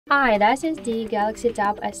Hi, this is the Galaxy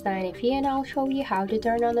Tab S9 FE and I'll show you how to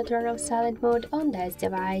turn on the turn off silent mode on this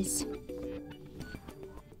device.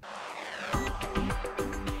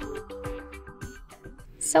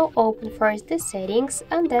 So open first the settings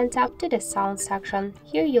and then tap to the sound section.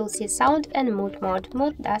 Here you'll see sound and mood mode.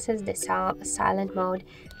 Mood, that is the silent mode.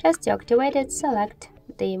 Just to activate it, select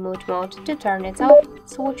the mood mode. To turn it off,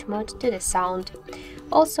 switch mode to the sound.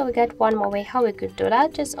 Also, we got one more way how we could do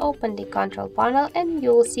that. Just open the control panel and you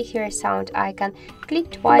will see here a sound icon.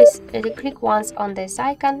 Click once on this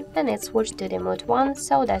icon and it switched to the mode 1,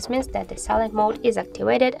 so that means that the silent mode is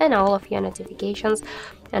activated and all of your notifications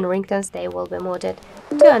and ringtones, they will be muted.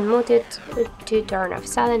 To unmute it, to turn off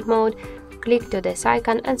silent mode, click to this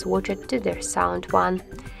icon and switch it to the sound 1.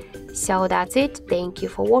 So that's it, thank you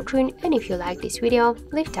for watching, and if you like this video,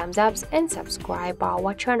 leave thumbs up and subscribe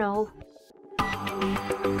our channel.